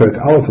Tanios Perek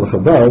Aleph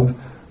L'Chavav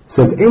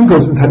says, "Ein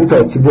gozim tanita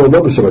al tzibur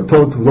lo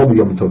b'shabbatot v'lo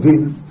b'yom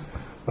tovim,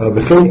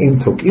 v'chein ein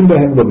tokim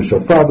behem lo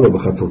b'shofar v'lo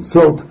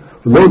b'chatzotzot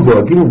v'lo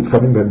zoagim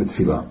v'tchavim behem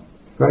b'tefillah."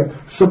 Right?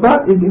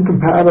 Shabbat is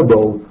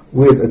incompatible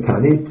with a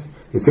tanit.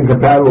 It's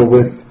incompatible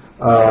with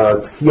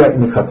Tkiya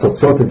in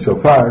Chatzotzot and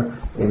Shofar.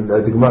 In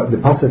the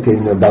pasuk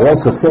in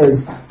Baloscha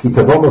says, "Ki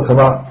tavo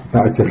melchama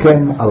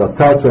ba'atzechem al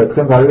atzatz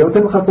ve'etchem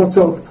v'hariotem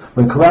Chatzotzot."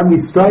 When calamity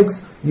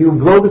strikes, you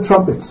blow the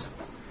trumpets.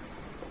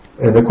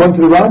 And according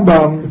to the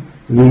Rambam,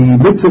 the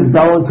mitzvah is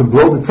not only to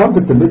blow the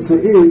trumpets. The mitzvah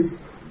is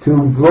to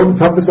blow the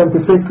trumpets and to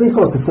say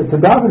slichos, to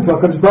daven to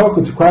HaKadosh Baruch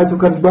Hu, to cry to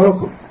HaKadosh Baruch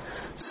Hu.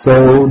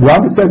 So the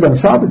Rambam says on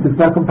Shabbos it's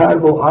not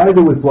compatible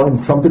either with blowing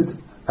the trumpets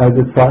as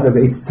a sign of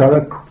Eis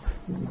Tzara,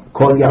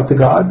 calling out to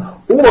God,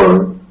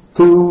 or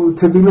to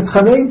be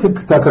mitchanein to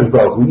HaKadosh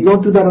Baruch Hu. You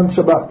don't do that on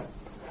Shabbat.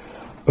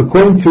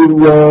 According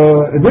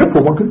to, and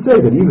therefore one can say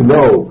that even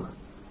though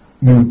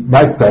you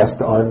might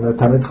fast on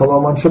Tanit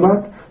Chalom on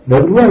Shabbat,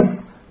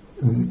 nevertheless,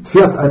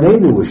 Tfilas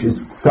Aneinu, which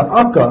is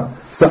Sa'aka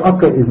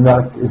is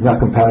not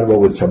compatible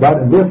with Shabbat,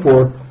 and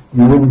therefore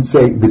you wouldn't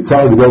say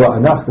B'tzar Gdola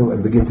Anachnu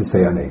and begin to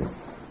say Aneinu.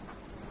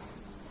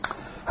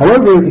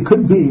 However, it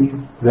could be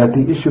that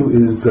the issue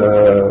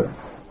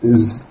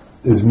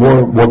is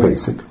more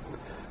basic.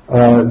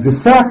 The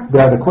fact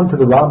that, according to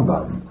the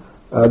Rambam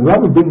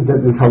brings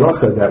that this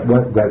halacha that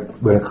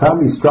when a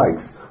calamity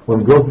strikes,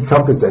 one blows the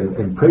trumpets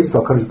and prays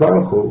to HaKadosh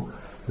Baruch Hu,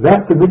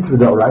 that's the mitzvah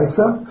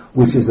d'oraisa,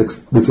 which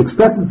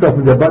expresses itself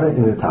in Rabbanan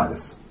in a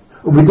tanis.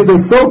 U'midivei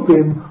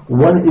sofim,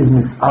 one is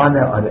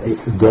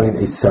mis'ana during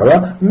a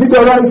sarah.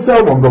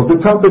 Midoraisa, one blows the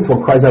trumpets,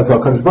 one cries out to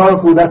HaKadosh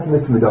Baruch Hu, that's the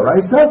mitzvah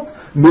midoraisa.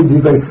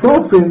 Midivei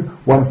sofim,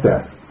 one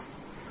fasts.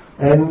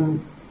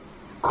 And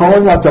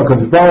calling out to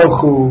HaKadosh Baruch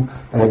Hu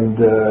and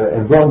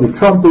blowing the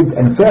trumpets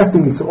and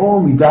fasting, it's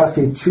all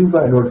midafei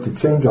tshuva in order to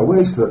change our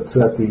ways so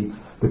that the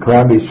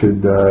calamity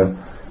should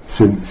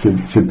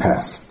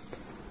pass.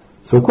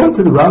 So according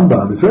to the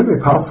Rambam, it's very,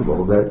 very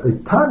possible that a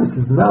tanis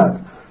is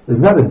not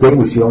a day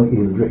which you don't eat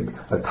and drink.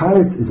 A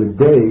tanis is a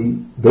day,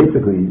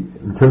 basically,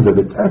 in terms of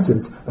its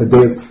essence, a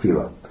day of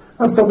tefillah.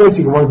 I'm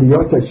celebrating one of the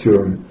Yortzeit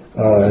Shurim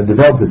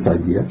developed this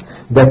idea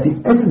that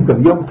the essence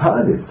of Yom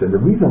Tanis, and the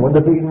reason one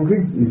doesn't eat and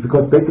drink is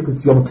because basically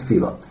it's Yom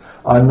Tefillah.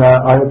 On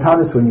a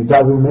Tanis, when you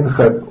daven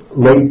mincha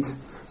late,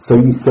 so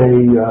you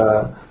say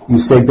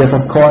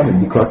Bechas Kohanim,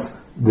 because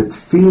the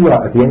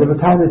tefillah at the end of a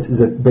tanis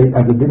is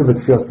as a din of a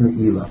tefillah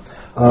ne'ilah.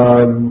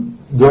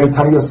 During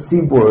Taniyos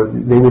Sibur,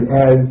 they would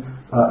add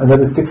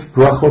another 6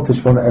 brachot to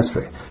Shemona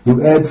Esrei.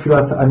 You add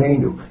tefillas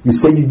aneinu. You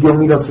say you give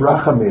midos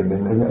rachamim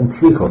and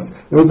slichos.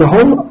 The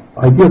whole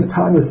idea of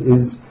tanis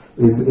is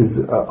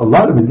a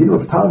lot of the din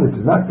of tanis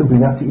is not simply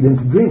not to eat and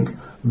to drink,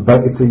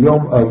 but it's a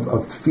yom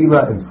of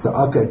tefillah and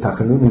sa'aka and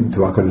tachanunim to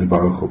HaKadosh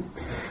Baruch Hu.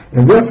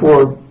 And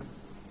therefore,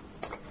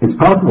 it's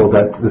possible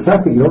that the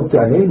fact that you don't say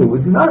Aneinu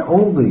is not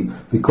only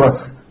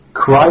because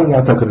crying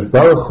out to HaKadosh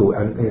Baruch Hu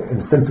and in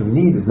a sense of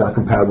need is not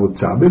compatible with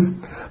Shabbos,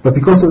 but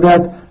because of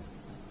that,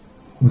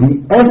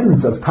 the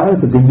essence of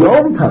Tanis as a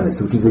Yom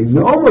Tanis, which is a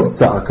Yom of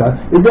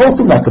Tzaka, is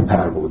also not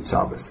compatible with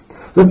Shabbos.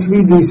 Let's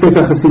read the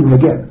Sefer Hasidim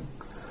again.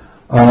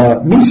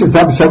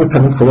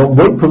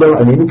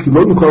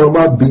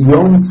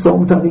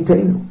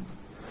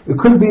 It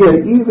could be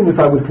that even if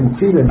I would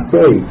concede and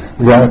say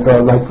that,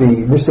 like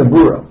the Mishnah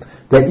Bura,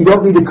 that you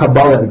don't need a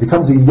Kabbalah and it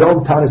becomes a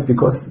Yom Tanis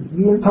because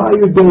the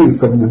entire day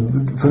from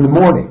the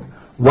morning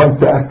one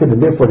fasted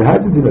and therefore there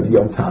hasn't been a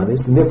Yom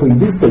Tanis and therefore you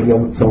do say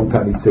Yom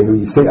Tanis,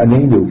 you say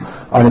Aneinu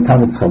on a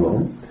Tanis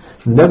Chalom.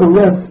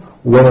 Nevertheless,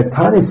 when a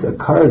Tanis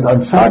occurs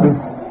on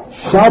Shabbos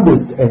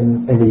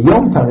and a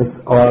Yom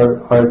Tanis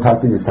are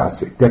Tatu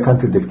Yisasrik. They're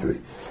contradictory.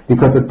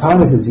 Because a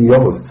Tanis is a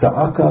Yom of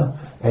Tza'aka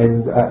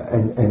and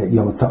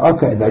Yom of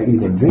Tza'aka and not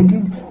eating and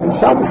drinking, and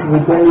Shabbos is a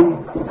day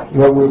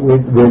where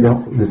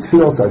the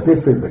tefillos are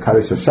different. The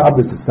Kaddish of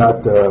Shabbos, it's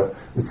not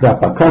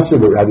Bakasha,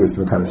 but rather it's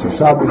Mekadosh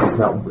Shabbos.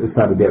 It's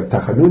not a day of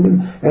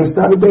Tachanunim, and it's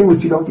not a day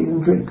which you don't eat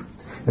and drink.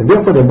 And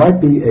therefore there might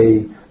be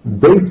a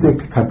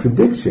basic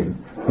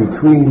contradiction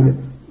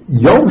between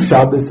Yom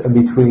Shabbos and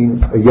between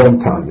Yom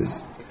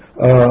Tanis.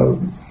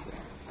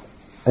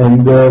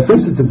 For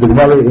instance, it's a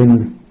Gemara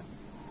in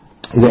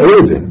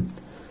Eruvin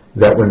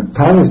that when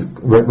Tisha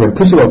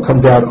B'Av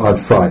comes out on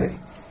Friday,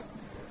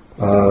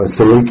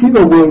 so Reb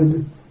Akiva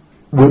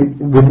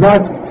would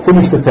not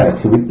finish the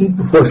fast. He would eat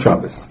before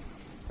Shabbos.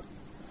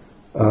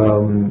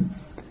 And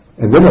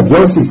then Rabbi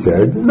Yossi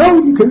said,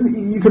 no, you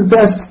can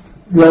fast,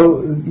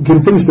 you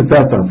can finish the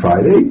fast on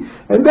Friday,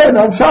 and then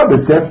on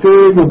Shabbos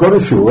after you'll go to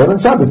shul, and on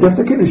Shabbos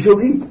after Kiddush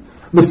you'll eat.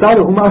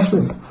 Masada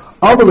umashlim.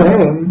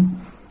 Avalehem,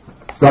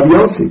 Rabbi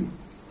Yossi.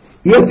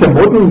 Don't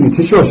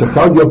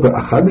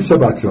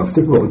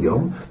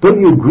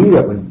you agree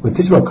that when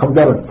Tisha B'Av comes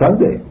out on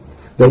Sunday,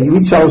 that you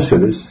eat Shalosh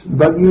Shidduch,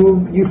 but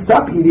you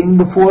stop eating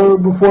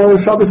before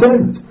Shabbos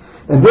ends,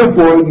 and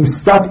therefore you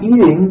stop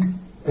eating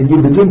and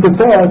you begin to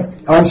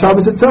fast on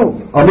Shabbos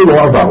itself?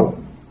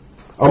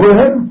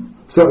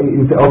 So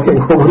you say, okay,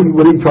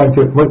 what are you trying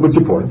to? What's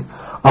your point?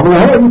 What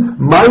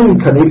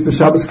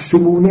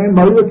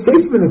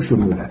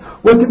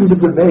difference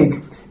does it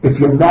make if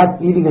you're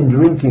not eating and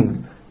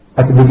drinking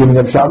at the beginning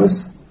of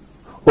Shabbos,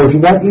 or if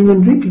you're not eating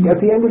and drinking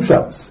at the end of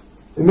Shabbos?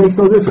 It makes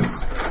no difference.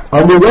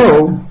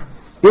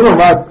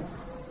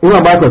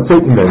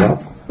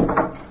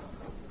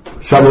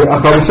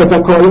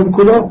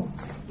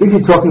 If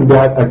you're talking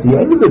about at the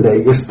end of the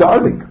day, you're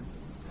starving.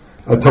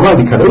 If you're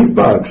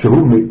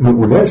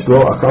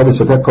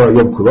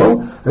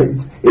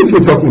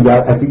talking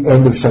about at the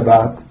end of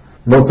Shabbat,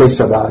 Motzei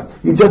Shabbat,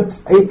 you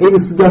just ate a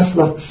Seudah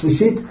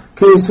Shlishit,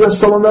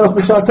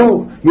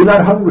 you're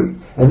not hungry.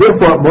 And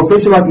therefore, Motzei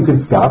Shabbat you can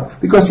stop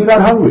because you're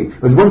not hungry.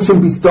 Because one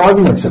shouldn't be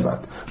starving on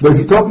Shabbat. But if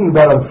you're talking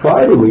about on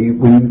Friday, where you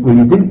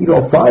didn't eat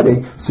all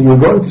Friday, so you're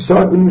going to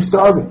Shabbat when you're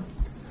starving.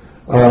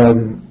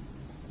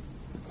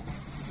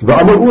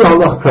 What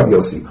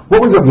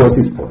was Rabbi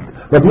Yossi's point?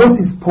 Rabbi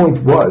Yossi's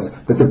point was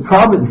that the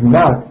problem is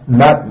not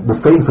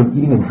refraining from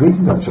eating and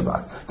drinking on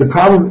Shabbat. The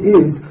problem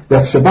is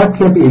that Shabbat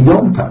can't be a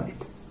Yom Tanit.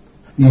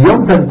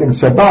 Yom Tanit and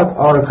Shabbat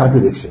are a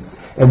contradiction.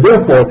 And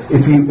therefore,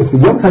 if the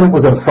Yom Tanit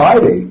was on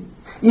Friday,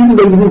 even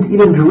though you didn't eat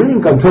and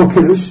drink until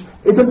Kiddush,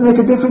 it doesn't make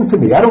a difference to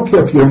me. I don't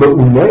care if you're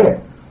me'uneh,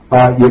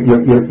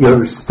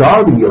 you're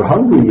starving, you're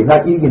hungry, you're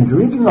not eating and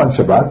drinking on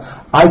Shabbat.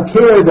 I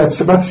care that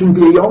Shabbat shouldn't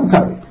be a Yom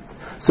Tanit.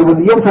 So when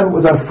the Yom Tanit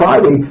was on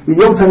Friday, the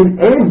Yom Tanit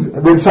ends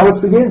when Shabbos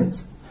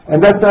begins.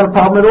 And that's not a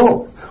problem at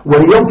all.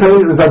 When the Yom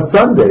Tanit was on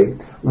Sunday,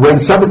 when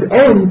Shabbos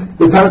ends,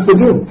 the Tanis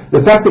begins. The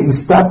fact that you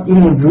stopped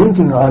eating and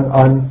drinking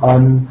on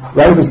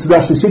right after Seudah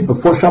Shlishit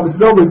before Shabbos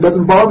is over, it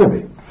doesn't bother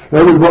me. In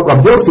other words, what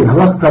Rabbi Yossi,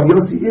 Halach Rabbi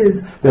Yossi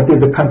is that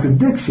there's a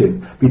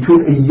contradiction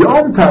between a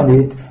Yom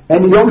Tanit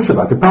and a Yom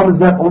Shabbat. The problem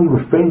is not only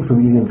refraining from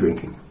eating and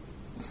drinking.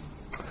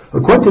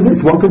 According to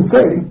this, one can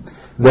say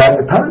that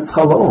a Tanis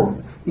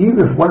Chalom, even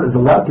if one is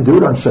allowed to do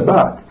it on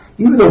Shabbat,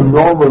 even though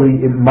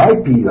normally it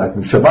might be like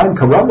Shabbat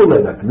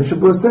Karamule, like the Mishnah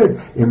Berurah says,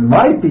 it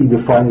might be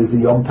defined as a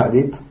Yom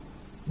Tanit,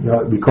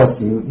 because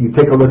you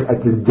take a look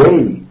at the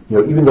day,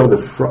 even though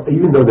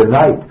the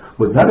night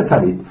was not a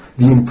Tanit,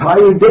 the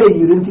entire day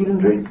you didn't eat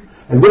and drink,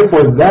 and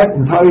therefore that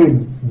entire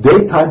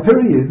daytime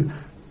period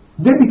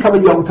did become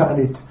a Yom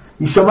Tanit.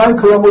 Yishamayim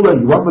Karamule,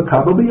 you want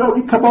Makabah, but you don't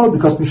eat Kabbalah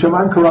because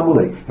Mishamayim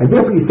Karamule. And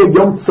therefore you say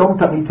Yom Tzom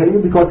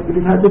Tanitenu because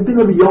it has a din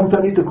of a Yom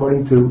Tanit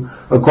according to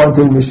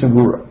the Mishnah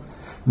Berurah.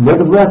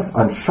 Nevertheless,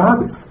 on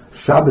Shabbos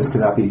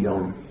cannot be a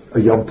Yom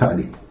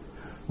Tanit.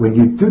 When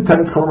you do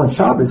Tanit Chalom on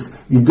Shabbos,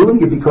 you're doing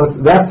it because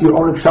that's your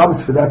own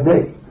Shabbos for that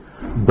day.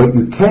 But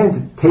you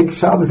can't take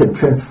Shabbos and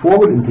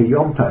transform it into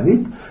Yom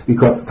Tanit,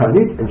 because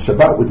Tanit and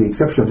Shabbat, with the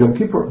exception of Yom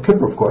Kippur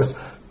of course,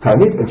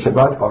 Tanit and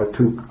Shabbat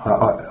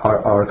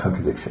are a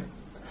contradiction.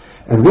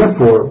 And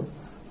therefore,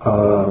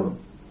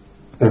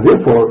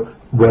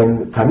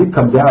 when Tanit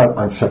comes out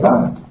on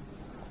Shabbat,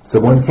 so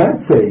one can't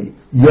say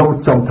Yom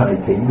Tzom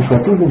Tanitein,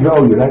 because even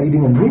though you're not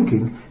eating and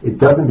drinking, it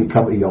doesn't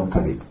become a Yom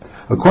Tanit.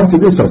 According to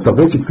this,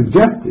 Soloveitchik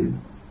suggested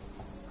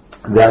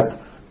that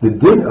the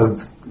din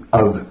of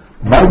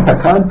Mai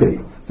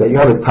Takante, that you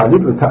have a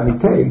Tanit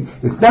L'Tanitei,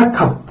 it's not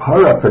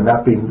kapara for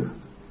not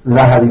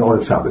having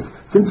Oneg Shabbos.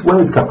 Since when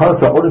is kapara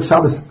for Oneg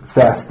Shabbos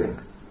fasting?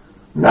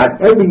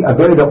 Not every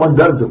Avera that one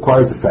does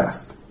requires a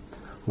fast.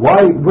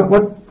 Why is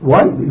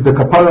the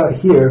kapara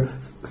here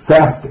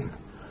fasting?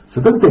 So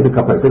it doesn't say the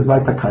kapara, it says Mai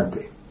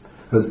Takante.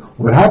 Because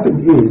what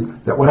happened is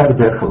that one had a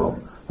Berech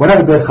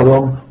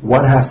Chalom.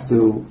 One has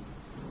to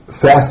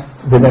fast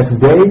the next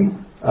day,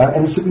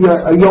 and it should be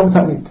a Yom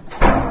Tanit.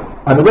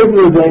 On a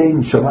regular day,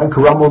 Mishamayim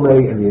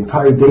Karamole, and the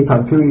entire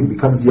daytime period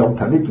becomes Yom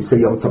Tanit, you say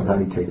Yom Tzom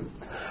Tanitein.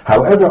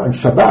 However, on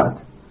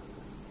Shabbat,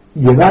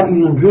 you're not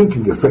eating and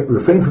drinking, you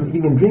refrain from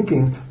eating and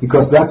drinking,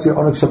 because that's your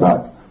Oneg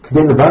Shabbat.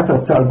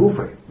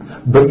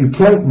 But you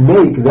can't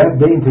make that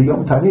day into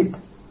Yom Tanit.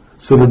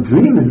 So the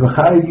dream is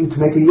mechayev you to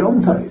make a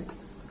Yom Tanit.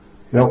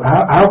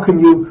 How can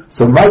you,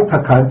 so Mai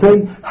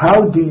Takante,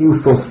 how do you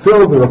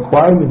fulfill the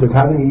requirement of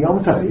having a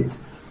Yom Tanit,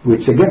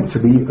 which again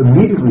should be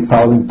immediately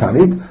following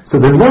Tanit, so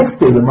the next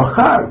day, the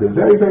Machar, the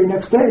very, very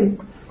next day,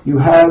 you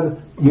have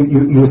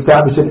you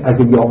establish it as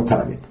a Yom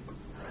Tanit.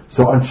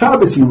 So on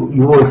Shabbos you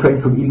will refrain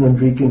from eating and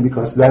drinking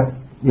because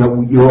that's,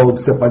 you're all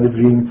upset by the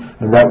dream,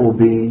 and that will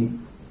be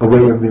a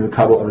way of being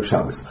Makabel on a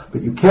Shabbos.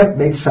 But you can't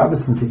make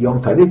Shabbos into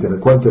Yom Tanit, and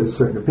according to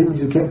certain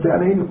opinions, you can't say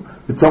Aneinu.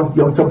 It's Yom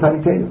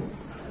Taniteinu.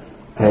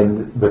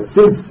 But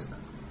since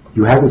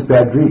you have this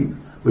bad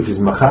dream, which is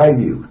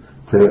Machayev you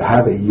to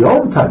have a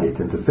Yom Tanit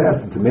and to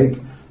fast and to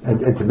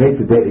make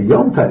the day a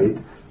Yom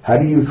Tanit, how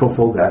do you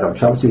fulfill that? On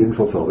Shabbos you didn't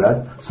fulfill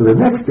that. So the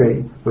next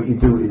day, what you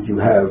do is you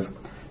have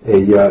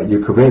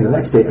you convey the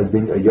next day as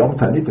being a Yom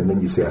Tanit, and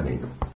then you say Aneinu.